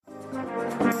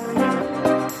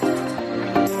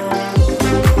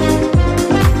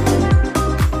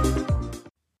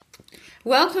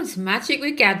Welcome to Magic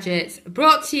with Gadgets,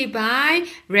 brought to you by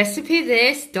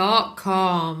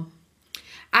RecipeThis.com.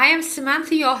 I am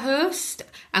Samantha, your host,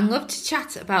 and love to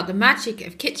chat about the magic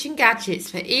of kitchen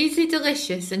gadgets for easy,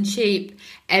 delicious and cheap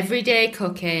everyday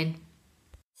cooking.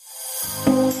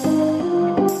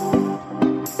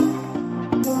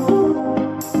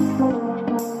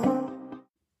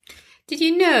 Did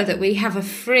you know that we have a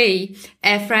free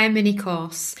air fryer mini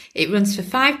course? It runs for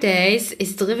 5 days,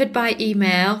 is delivered by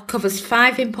email, covers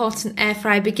 5 important air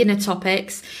fryer beginner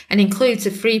topics, and includes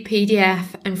a free PDF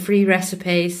and free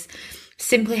recipes.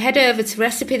 Simply head over to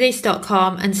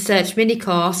RecipeThis.com and search mini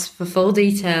course for full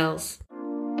details.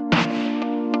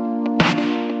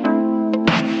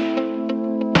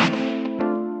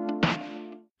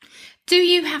 Do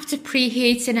you have to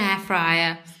preheat an air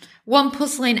fryer? One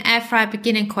puzzling air fryer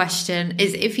beginner question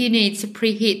is if you need to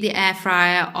preheat the air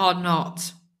fryer or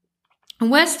not.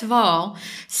 And worst of all,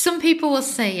 some people will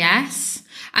say yes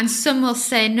and some will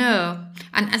say no.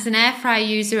 And as an air fryer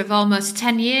user of almost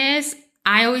 10 years,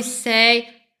 I always say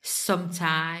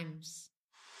sometimes.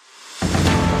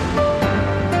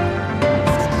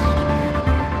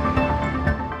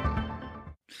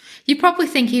 You're probably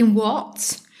thinking,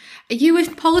 what? Are you a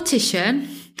politician?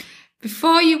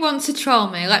 Before you want to troll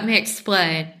me, let me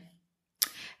explain.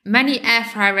 Many air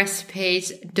fryer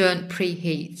recipes don't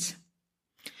preheat.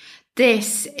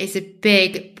 This is a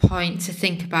big point to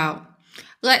think about.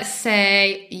 Let's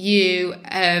say you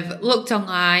have looked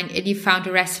online and you found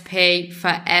a recipe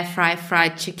for air fry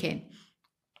fried chicken.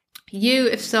 You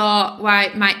have thought,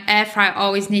 right, my air fryer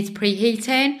always needs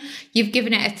preheating. You've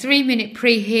given it a 3-minute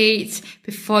preheat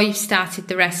before you've started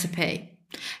the recipe.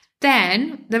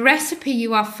 Then the recipe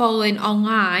you are following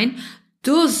online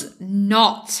does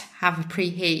not have a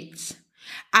preheat,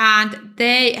 and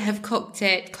they have cooked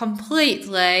it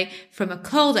completely from a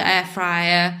cold air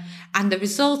fryer, and the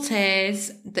result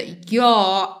is that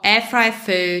your air fryer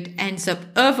food ends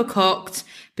up overcooked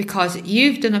because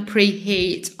you've done a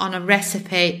preheat on a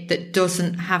recipe that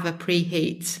doesn't have a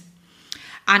preheat.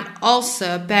 And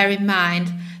also bear in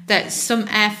mind that some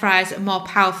air fryers are more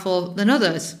powerful than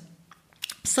others.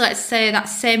 So let's say that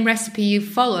same recipe you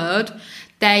followed,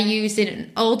 they're using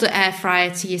an older air fryer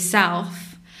to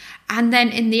yourself, and then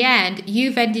in the end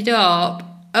you've ended up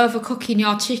overcooking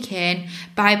your chicken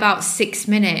by about 6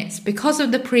 minutes because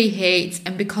of the preheat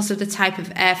and because of the type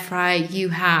of air fryer you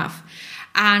have.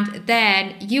 And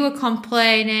then you are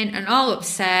complaining and all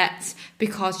upset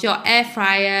because your air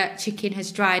fryer chicken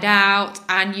has dried out,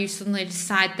 and you suddenly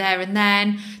decide there and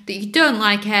then that you don't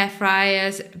like air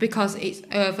fryers because it's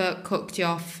overcooked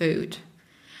your food.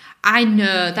 I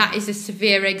know that is a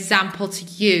severe example to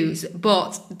use,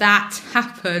 but that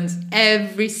happens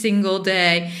every single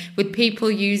day with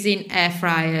people using air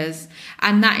fryers.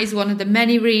 And that is one of the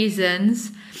many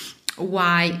reasons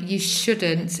why you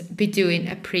shouldn't be doing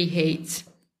a preheat.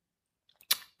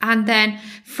 And then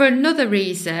for another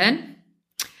reason,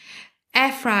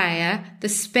 air fryer, the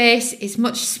space is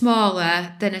much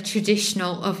smaller than a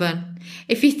traditional oven.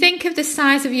 If you think of the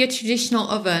size of your traditional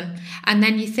oven and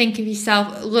then you think of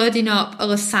yourself loading up a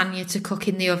lasagna to cook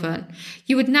in the oven,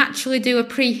 you would naturally do a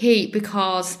preheat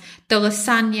because the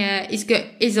lasagna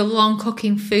is a long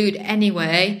cooking food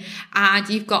anyway, and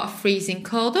you've got a freezing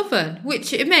cold oven,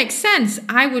 which it makes sense.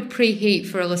 I would preheat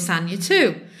for a lasagna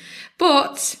too.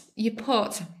 But you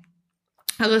put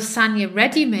a lasagna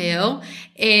ready meal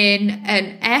in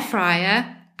an air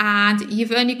fryer and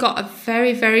you've only got a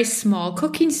very, very small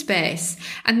cooking space.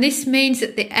 And this means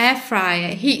that the air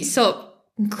fryer heats up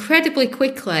incredibly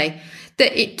quickly,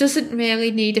 that it doesn't really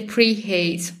need a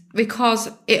preheat because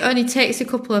it only takes a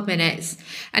couple of minutes.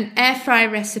 And air fryer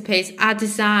recipes are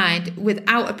designed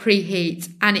without a preheat,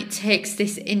 and it takes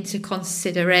this into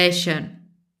consideration.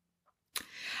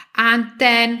 And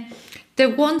then the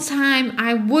one time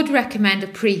I would recommend a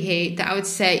preheat, that I would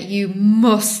say you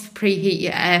must preheat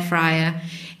your air fryer,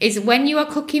 is when you are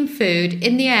cooking food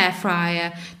in the air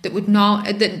fryer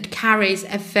that carries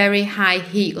a very high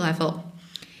heat level.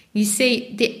 You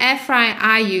see, the air fryer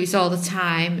I use all the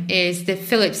time is the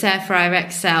Philips Air Fryer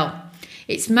XL.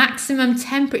 Its maximum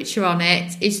temperature on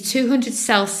it is 200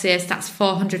 Celsius, that's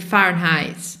 400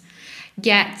 Fahrenheit.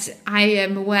 Yet I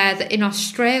am aware that in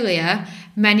Australia,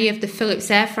 many of the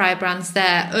Philips air fryer brands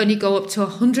there only go up to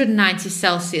 190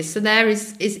 Celsius, so there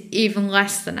is even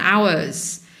less than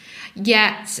ours.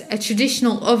 Yet a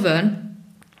traditional oven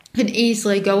can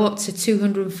easily go up to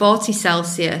 240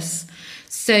 Celsius.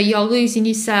 So you're losing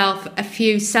yourself a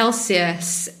few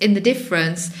Celsius in the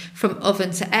difference from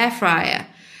oven to air fryer.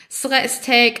 So let's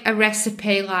take a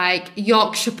recipe like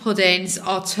Yorkshire puddings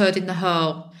or toad in the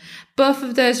hole. Both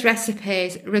of those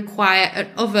recipes require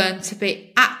an oven to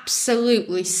be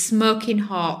absolutely smoking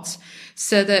hot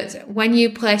so that when you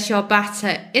place your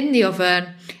batter in the oven,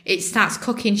 it starts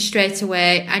cooking straight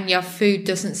away and your food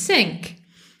doesn't sink.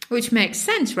 Which makes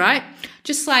sense, right?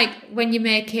 Just like when you're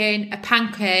making a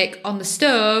pancake on the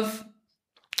stove,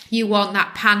 you want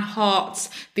that pan hot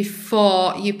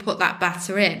before you put that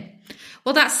batter in.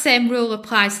 Well, that same rule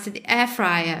applies to the air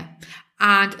fryer.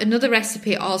 And another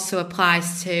recipe it also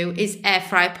applies to is air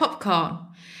fry popcorn.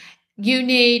 You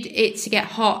need it to get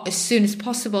hot as soon as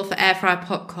possible for air fry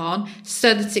popcorn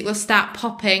so that it will start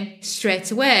popping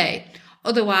straight away.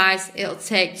 Otherwise, it'll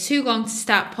take too long to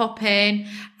start popping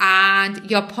and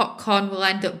your popcorn will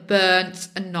end up burnt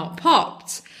and not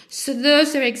popped. So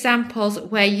those are examples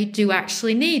where you do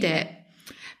actually need it.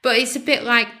 But it's a bit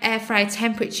like air fryer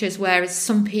temperatures, whereas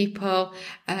some people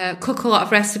cook a lot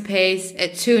of recipes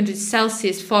at 200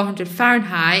 Celsius, 400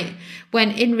 Fahrenheit,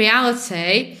 when in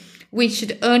reality, we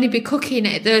should only be cooking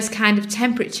at those kind of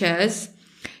temperatures,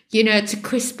 to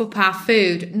crisp up our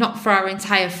food, not for our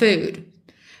entire food.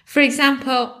 For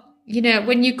example,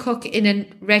 when you cook in a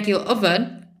regular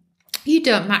oven, you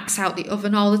don't max out the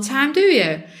oven all the time, do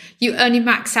you? You only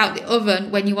max out the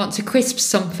oven when you want to crisp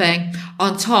something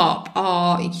on top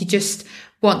or you just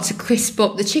want to crisp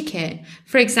up the chicken.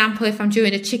 For example, if I'm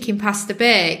doing a chicken pasta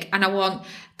bake and I want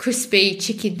crispy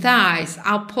chicken thighs,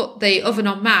 I'll put the oven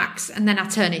on max and then I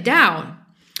turn it down.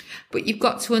 But you've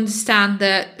got to understand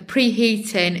that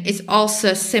preheating is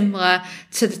also similar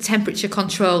to the temperature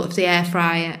control of the air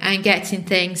fryer and getting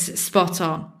things spot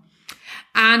on.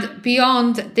 And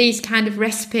beyond these kind of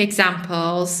recipe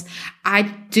examples, I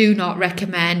do not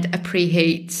recommend a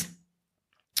preheat.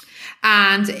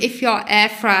 And if your air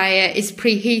fryer is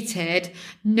preheated,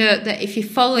 note that if you're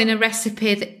following a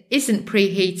recipe that isn't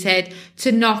preheated,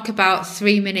 to knock about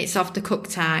 3 minutes off the cook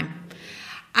time.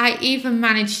 I even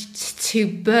managed to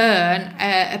burn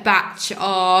a batch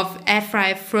of air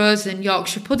fryer frozen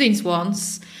Yorkshire puddings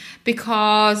once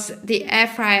because the air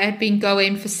fryer had been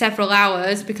going for several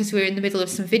hours because we were in the middle of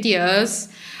some videos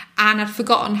and I'd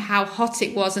forgotten how hot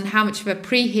it was and how much of a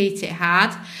preheat it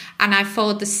had, and I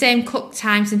followed the same cook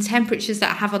times and temperatures that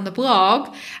I have on the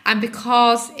blog, and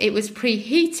because it was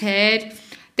preheated,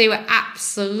 they were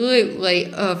absolutely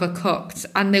overcooked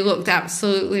and they looked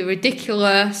absolutely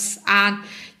ridiculous. And,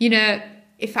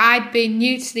 if I'd been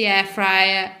new to the air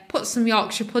fryer, put some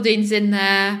Yorkshire puddings in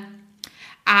there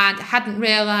and hadn't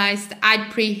realised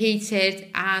I'd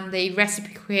preheated and the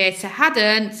recipe creator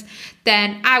hadn't,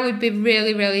 then I would be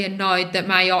really, really annoyed that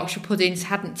my Yorkshire puddings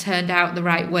hadn't turned out the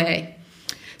right way.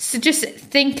 So just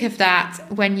think of that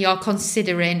when you're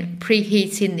considering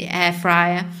preheating the air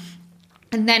fryer.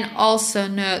 And then also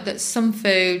note that some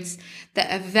foods that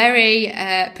are very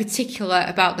particular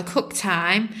about the cook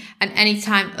time and any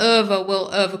time over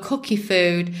will overcook your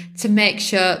food to make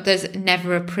sure there's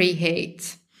never a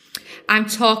preheat. I'm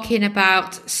talking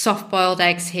about soft-boiled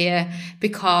eggs here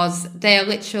because they are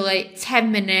literally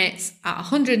 10 minutes at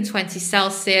 120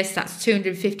 Celsius, that's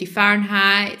 250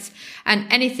 Fahrenheit, and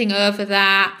anything over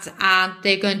that, and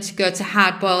they're going to go to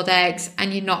hard-boiled eggs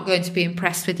and you're not going to be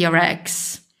impressed with your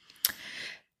eggs.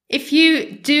 If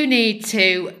you do need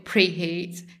to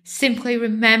preheat, simply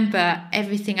remember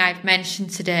everything I've mentioned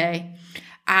today.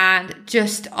 And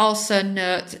just also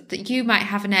note that you might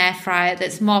have an air fryer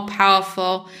that's more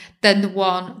powerful than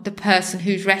the person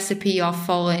whose recipe you're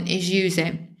following is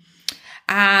using.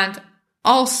 And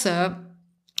also,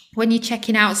 when you're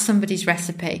checking out somebody's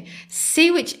recipe,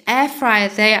 see which air fryer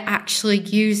they are actually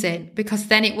using, because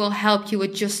then it will help you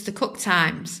adjust the cook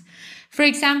times. For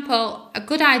example, a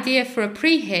good idea for a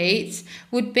preheat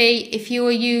would be if you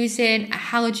were using a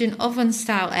halogen oven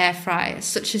style air fryer,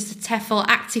 such as the Tefal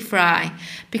ActiFry,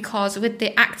 because with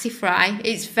the ActiFry,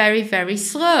 it's very, very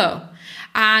slow.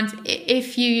 And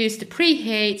if you used a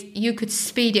preheat, you could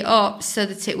speed it up so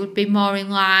that it would be more in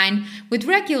line with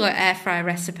regular air fryer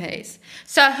recipes.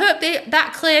 So I hope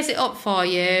that clears it up for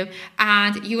you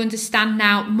and you understand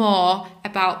now more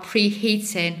about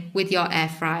preheating with your air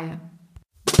fryer.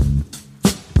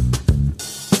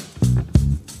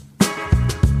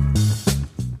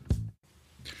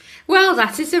 Well,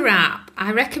 that is a wrap.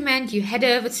 I recommend you head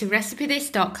over to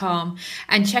recipethis.com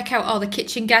and check out all the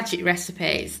kitchen gadget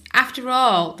recipes. After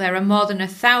all, there are more than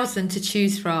 1,000 to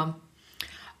choose from.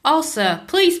 Also,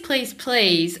 please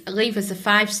leave us a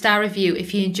 5-star review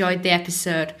if you enjoyed the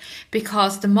episode,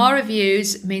 because the more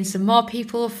reviews means the more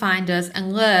people will find us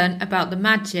and learn about the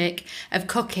magic of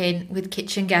cooking with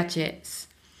kitchen gadgets.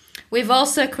 We've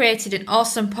also created an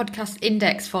awesome podcast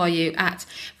index for you at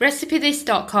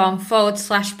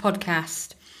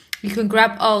recipethis.com/podcast. You can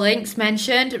grab all links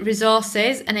mentioned,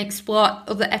 resources, and explore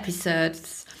other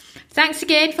episodes. Thanks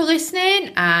again for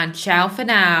listening, and ciao for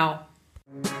now.